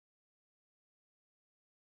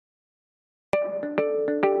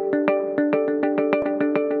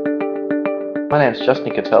My name's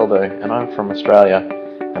Justin Cataldo and I'm from Australia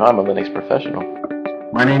and I'm a Linux professional.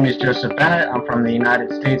 My name is Joseph Bennett. I'm from the United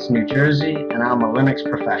States, New Jersey, and I'm a Linux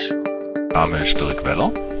professional. Name ist Dirk Weller.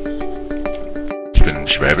 Ich bin ein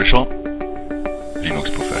schwäbischer Linux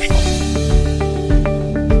Professional.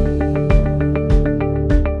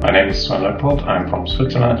 My name is Sven Leopold. I'm from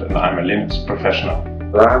Switzerland and I'm a Linux professional.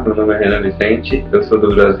 Olá, meu nome é Renan Vicente, eu sou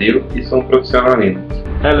do Brasil e sou um profissional Linux.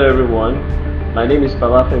 Hello everyone, my name is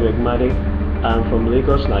Balafe Megmadi. I'm from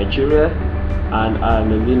Lagos, Nigeria, and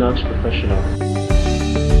I'm a Linux professional.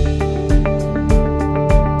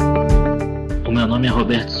 O meu nome é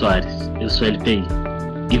Roberto Soares, eu sou LPI.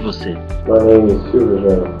 E você? My name is Silvio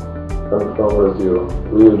Geno. I'm from Brazil,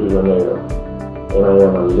 Rio de Janeiro, and I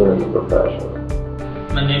am a Linux professional.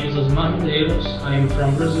 My name is Osmar Medeiros. I am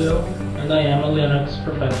from Brazil, and I am a Linux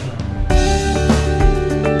professional.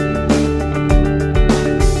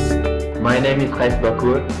 My name is Kais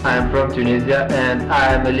Bakur. I am from Tunisia and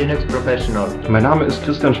I am a Linux professional. Mein Name ist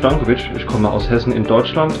Christian Stankovic. Ich komme aus Hessen in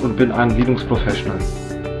Deutschland und bin ein Linux Professional.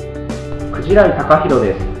 Kujira Takahiro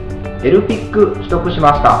desu. LPIC 取得し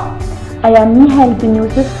ました。I am Mihail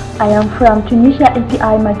Benyusov. I am from Tunisia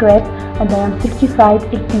API Maghreb and I am certified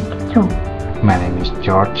LPIC 2. My name is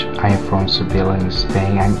George. I am from Seville in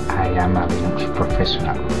Spain and I am a Linux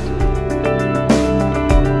professional.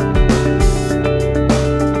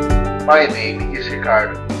 My name is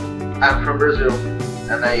Ricardo. I'm from Brazil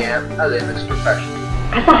and I am a Linux professional.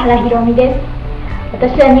 笠原ひろみです。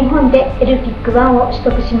私は日本で LPIC1 を取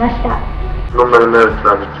得しました。Numele meu este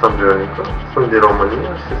Alexandru Ionică. Sunt din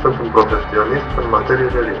România și sunt un profesionist în materie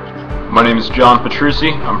de Linux. My name is John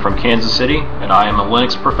Petrucci. I'm from Kansas City and I am a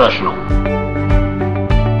Linux professional.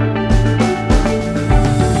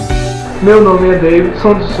 Meu nome é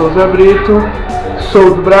Davidson de Souza Brito,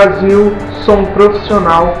 sou do Brasil, sou um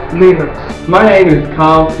profissional Linux. My name is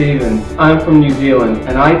Carl Stevens. I'm from New Zealand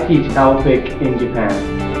and I teach LPIC in Japan.